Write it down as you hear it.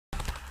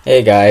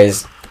Hey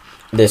guys,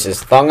 this is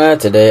Thongger.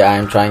 Today I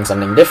am trying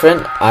something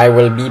different. I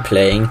will be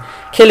playing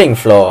Killing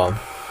Floor.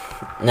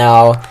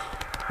 Now,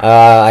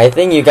 I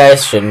think you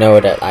guys should know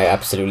that I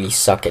absolutely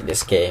suck at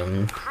this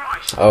game.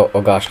 Oh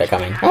gosh, they're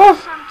coming. Ah!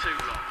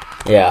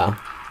 Yeah.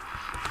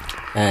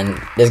 And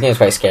this game is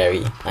quite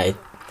scary, I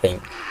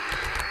think.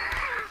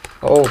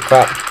 Oh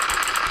crap.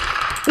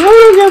 No,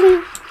 don't get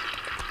me!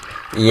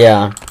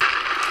 Yeah.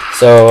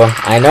 So,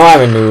 I know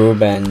I'm a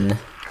noob and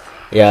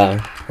yeah,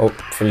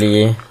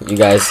 hopefully you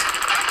guys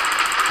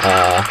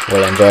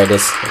will enjoy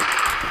this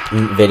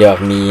video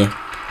of me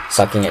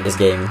sucking at this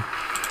game.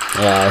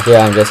 Yeah, here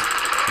I'm just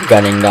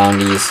gunning down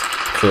these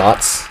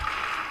clots.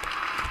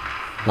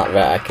 Not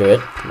very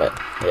accurate, but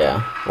yeah,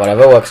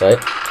 whatever works, right?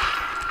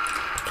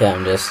 Okay,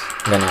 I'm just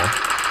gonna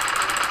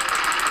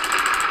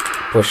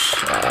push,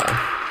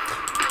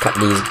 cut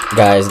these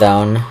guys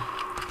down.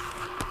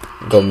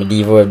 Go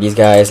medieval with these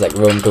guys, like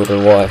Rome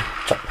Total War.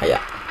 Chop,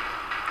 yeah.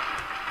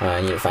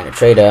 I need to find a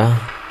trader.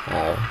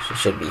 She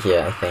should be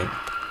here, I think.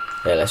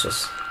 Yeah, let's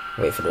just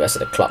wait for the rest of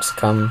the clots to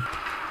come.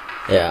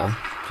 Yeah,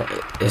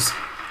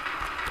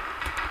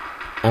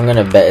 I'm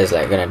gonna bet it's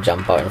like gonna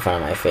jump out in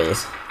front of my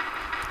face,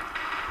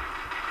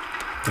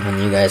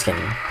 and you guys can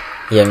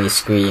hear me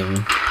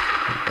scream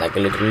like a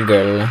little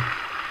girl.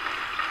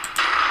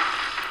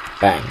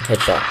 Bang,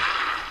 headshot.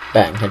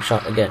 Bang,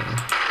 headshot again.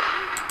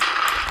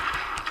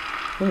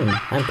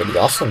 I'm pretty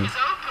awesome.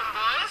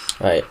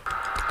 Right.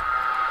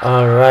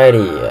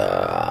 Alrighty.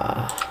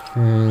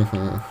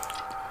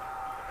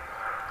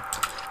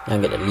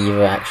 I'll get a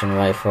lever action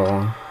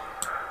rifle.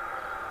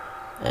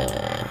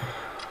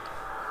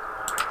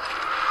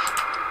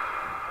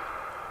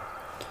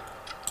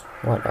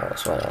 What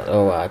else?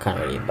 Oh, I can't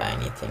really buy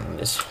anything.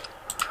 Just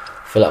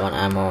fill up on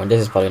ammo.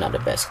 This is probably not the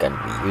best gun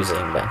to be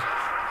using, but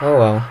oh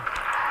well.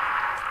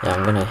 Yeah,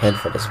 I'm gonna head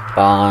for this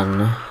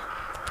barn.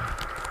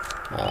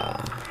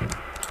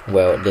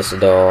 Weld this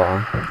door.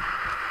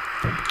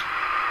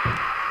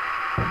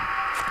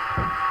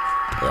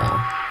 Yeah,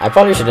 I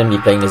probably shouldn't be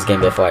playing this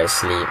game before I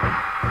sleep.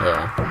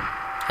 Yeah,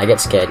 I get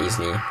scared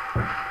easily.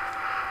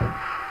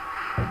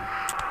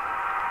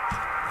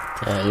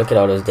 Look at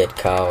all those dead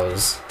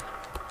cows.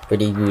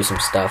 Pretty gruesome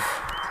stuff.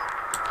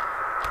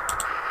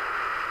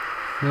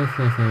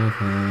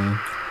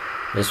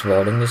 Just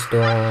welding this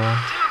door.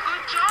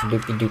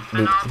 Doopy doop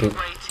doop doop.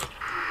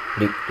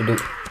 Doop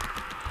doop.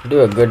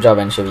 Do a good job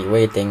and she'll be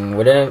waiting.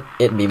 Wouldn't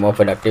it be more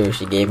productive if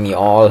she gave me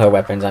all her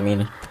weapons? I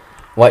mean,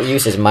 what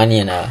use is money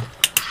in a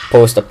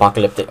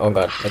post-apocalyptic... Oh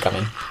god, they're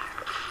coming.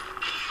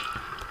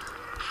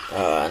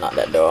 Not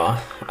that door.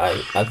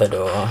 Other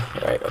door.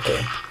 Right,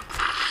 okay.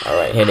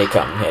 Alright, here they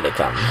come,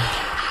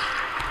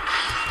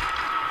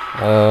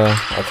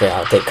 okay,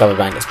 I'll take cover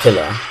behind this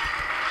pillar.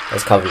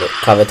 Let's cover it.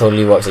 Cover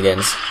totally works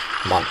against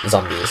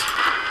zombies.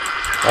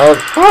 Oh,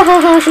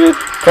 shoot!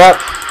 Crap!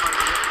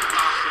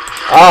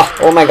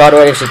 Oh my god,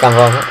 where did she come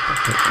from?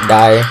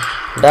 Die.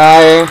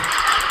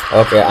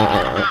 Okay,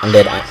 I'm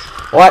dead.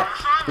 What?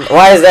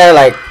 Why is there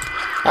like...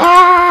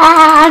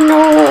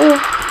 no!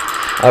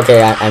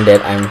 Okay, I'm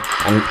dead.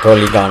 I'm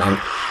totally gone.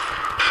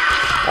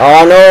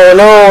 Oh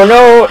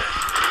no!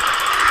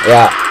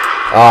 Yeah.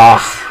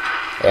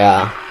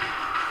 Yeah.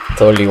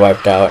 Totally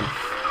wiped out.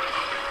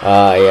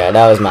 Yeah,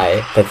 that was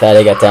my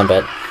pathetic attempt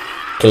at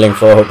Killing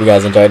Floor. Hope you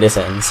guys enjoyed this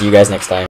and see you guys next time.